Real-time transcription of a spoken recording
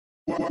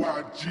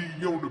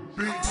YG on the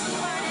beat.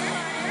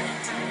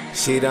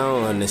 She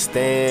don't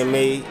understand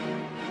me.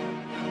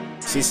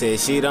 She said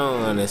she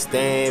don't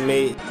understand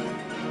me.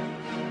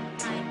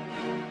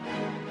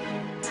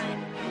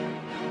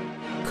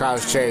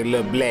 Cross-track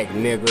Lil'Black,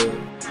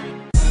 nigga.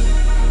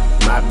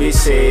 My bitch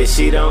said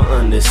she don't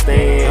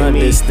understand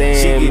me. She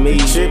get me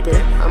trippin',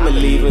 I'ma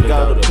leave and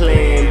go to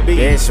plan B.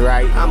 That's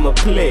right, I'm a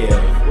player.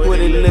 What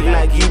it look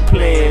like you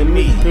playing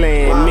me?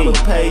 I'ma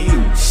pay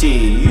you,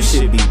 shit, you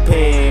should be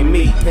paying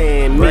me.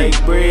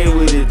 Break bread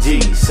with a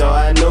G, so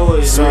I know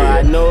it's real.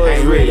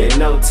 Ain't really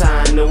no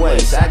time to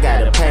waste, I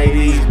gotta pay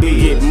these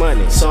bills. Get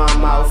money, so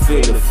I'm off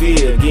in the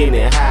field,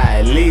 getting how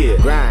I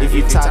live. If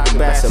you talk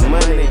about some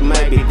money,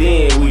 maybe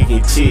then we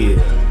can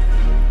chill.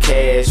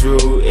 Cash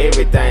rule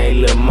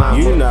everything, lil' mama.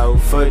 You know,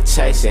 for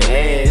chasing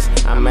ass,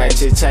 I'm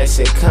at you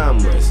chasing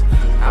commas.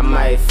 I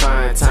might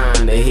find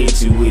time to hit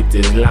you with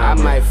this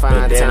llama.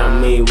 But then I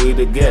mean we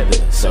together,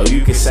 so you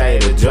can say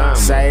the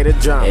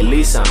drama. At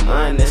least I'm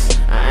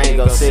honest, I ain't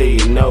gon' sell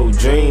you no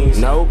dreams.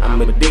 Nope,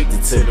 I'm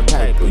addicted to the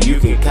paper,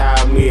 you can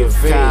call me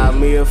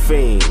a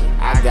fiend.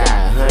 I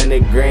got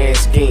 100 grand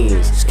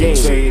schemes,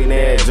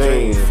 trillionaire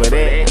dreams. For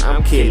that,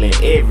 I'm killing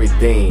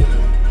everything.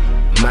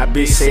 My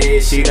bitch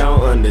said she don't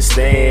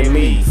understand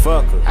me.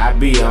 Fuck her. I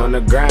be on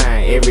the grind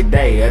every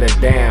day of the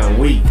damn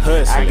week.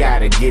 I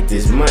gotta get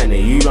this money.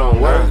 You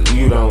don't work,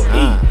 you don't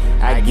eat.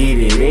 I get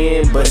it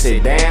in, bust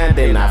it down,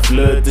 then I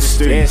flood the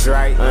streets. That's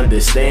right.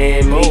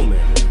 Understand me.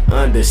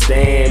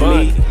 Understand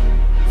me.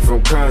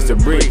 From crumbs to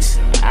bricks,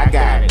 I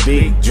got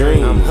big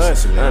dreams. I'm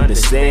hustling.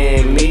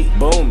 Understand me,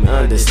 booming.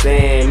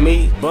 Understand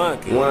me,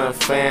 bunking. One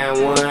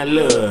fam, one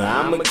love.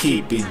 I'ma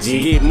keep it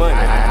G. Get money.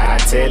 I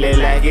tell it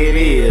like it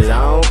is. I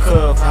don't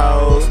cuff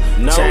hoes.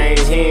 Change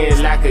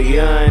hands like a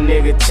young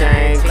nigga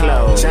change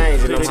clothes.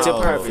 Picture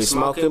perfect,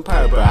 smoking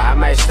purple. I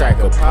might strike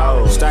a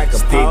pose. Stick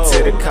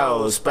to the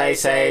code.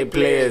 Space A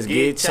players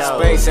get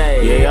chose.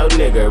 Yeah, yo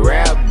nigga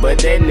rap, but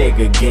that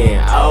nigga getting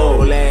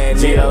old.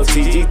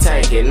 GOTG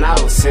taking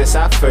out since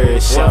I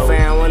first show.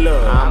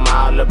 I'm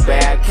all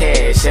about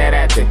cash. Shout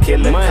out to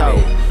Killer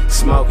Cole.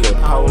 Smoking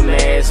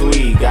potent ass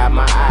weed, got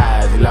my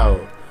eyes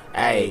low.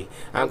 Ayy,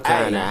 I'm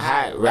kinda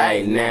hot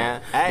right now.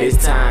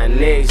 This time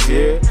next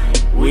year,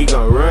 we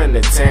gon' run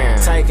the town.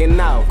 Taking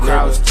off,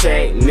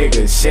 cross-track,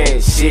 niggas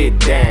shut shit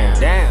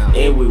down.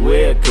 And we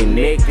well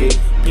connected.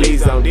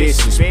 Please don't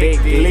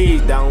disrespect it.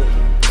 Please don't.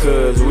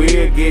 Cause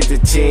we'll get the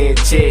chin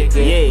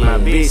checkin'. My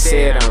bitch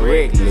said I'm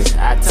reckless.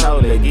 I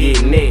told her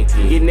get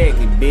naked. Get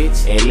naked,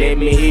 bitch. And let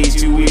me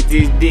hit you with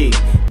this dick.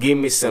 Give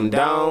me some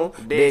dome,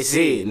 that's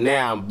it.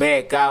 Now I'm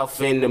back off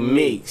in the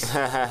mix.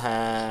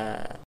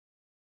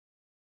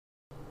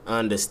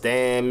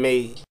 Understand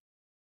me?